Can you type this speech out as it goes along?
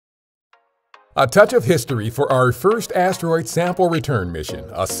A touch of history for our first asteroid sample return mission,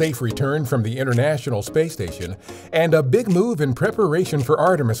 a safe return from the International Space Station, and a big move in preparation for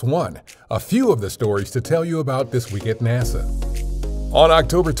Artemis I. A few of the stories to tell you about this week at NASA. On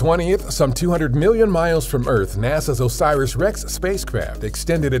October 20th, some 200 million miles from Earth, NASA's OSIRIS-REx spacecraft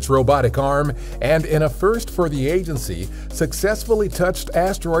extended its robotic arm and, in a first for the agency, successfully touched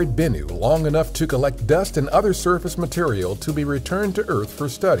asteroid Bennu long enough to collect dust and other surface material to be returned to Earth for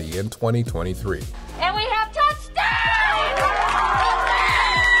study in 2023. And we have touchdown!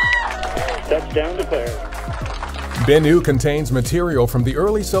 Touchdown declared. Bennu contains material from the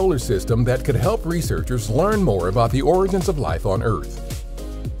early solar system that could help researchers learn more about the origins of life on Earth.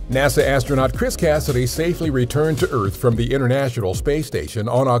 NASA astronaut Chris Cassidy safely returned to Earth from the International Space Station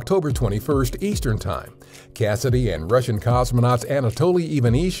on October 21st Eastern Time. Cassidy and Russian cosmonauts Anatoly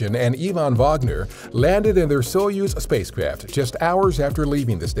Ivanishin and Ivan Wagner landed in their Soyuz spacecraft just hours after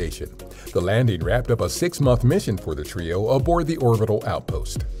leaving the station. The landing wrapped up a 6-month mission for the trio aboard the orbital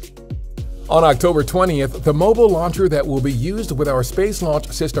outpost. On October 20th, the mobile launcher that will be used with our Space Launch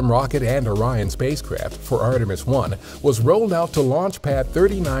System rocket and Orion spacecraft for Artemis I was rolled out to Launch Pad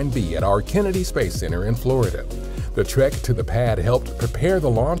 39B at our Kennedy Space Center in Florida. The trek to the pad helped prepare the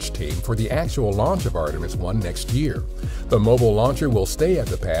launch team for the actual launch of Artemis I next year. The mobile launcher will stay at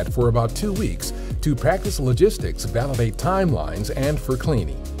the pad for about 2 weeks to practice logistics, validate timelines, and for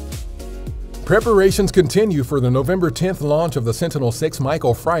cleaning. Preparations continue for the November 10th launch of the Sentinel-6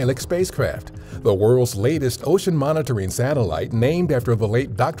 Michael Freilich spacecraft. The world's latest ocean monitoring satellite, named after the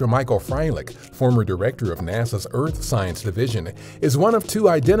late Dr. Michael Freilich, former director of NASA's Earth Science Division, is one of 2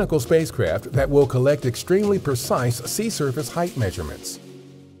 identical spacecraft that will collect extremely precise sea surface height measurements.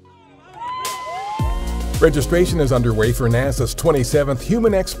 Registration is underway for NASA's 27th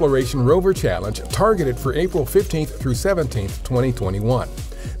Human Exploration Rover Challenge, targeted for April 15th through 17th, 2021.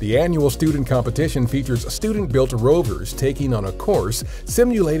 The annual student competition features student-built rovers taking on a course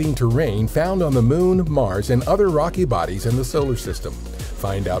simulating terrain found on the Moon, Mars, and other rocky bodies in the solar system.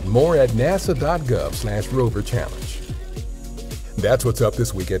 Find out more at nasa.gov/roverchallenge. That's what's up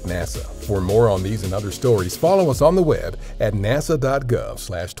this week at NASA. For more on these and other stories, follow us on the web at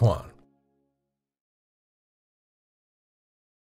nasa.gov/twan.